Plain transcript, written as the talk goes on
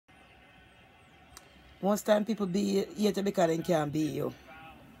Most time people be hate you because they can't be you.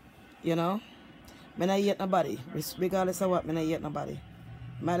 You know? Me not hate nobody. Regardless of what, me not hate nobody.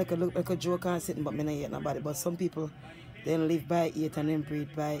 Might look like a joke and sitting, but me not hate nobody. But some people, they live by hate and then breathe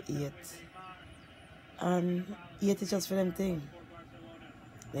by hate. And hate is just for them thing.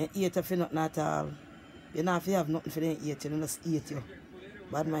 They hate you for nothing at all. You know if you have nothing for them hate you, they just hate you.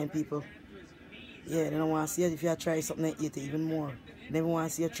 Bad mind people. Yeah, they don't want to see it. If you try something, they hate you even more. They never want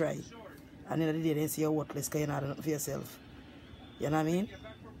to see you try. And then the day they see you worthless because you're not doing nothing for yourself. You know what I mean?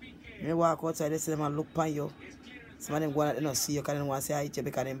 When you walk outside, they see them and look upon you. Some of them go out and not see you because they don't want to say I hate you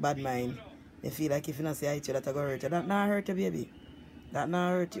because they're bad mind. They feel like if you don't say I hate you, that's going to hurt you. That not hurt you, baby. That not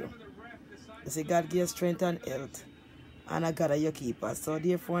hurt you. They say God gives strength and health. And a God are your keeper. So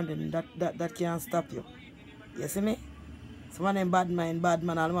therefore, then that can't stop you. You see me? Some of them bad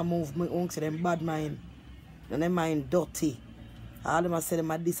man, all them move me unks them bad mind. And them mind dirty. All them say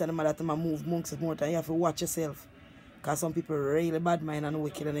them are this and them are that, them move monks more time. You have to watch yourself. Because some people really bad mind and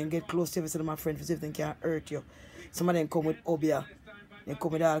wicked and then get close to you and say my friend for see if they can hurt you. Some of them come with obia. They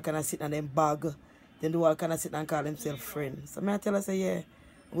come with all kind of sitting on them bag. Then do all kind of sitting and call themselves friends. So I tell her say, yeah,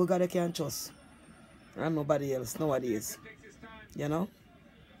 we God you can trust. And nobody else nowadays. You know?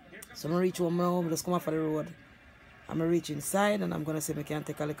 So I'm reach home now, just come off of the road. I'm gonna reach inside and I'm gonna say I can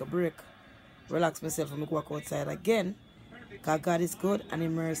take a little break. Relax myself and walk outside again. Because God is good and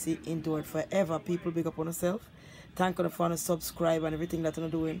His mercy endured forever. People big up on yourself. Thank you for subscribe and everything that you're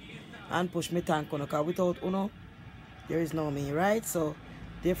doing. And push me thank you. Because without Uno, there is no me, right? So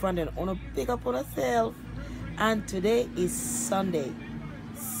therefore then Uno big up on yourself. And today is Sunday.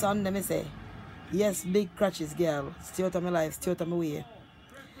 Sunday me say. Yes, big crutches girl. Stay out of my life, stay out of my way.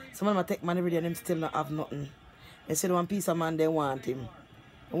 Some of them take man every day and them still not have nothing. They say one piece of man they want him.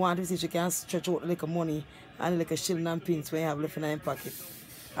 They want to see if she can stretch out like money and like a shilling and pins when you have left in her pocket.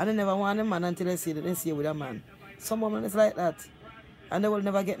 And they never want a man until they see that they see you with a man. Some women is like that. And they will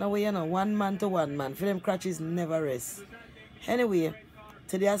never get no way, you know. One man to one man. For them crutches never rest. Anyway,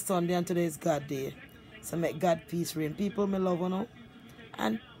 today is Sunday and today is God Day. So make God peace reign. People me love you know.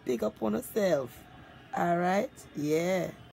 And pick up on yourself. Alright? Yeah.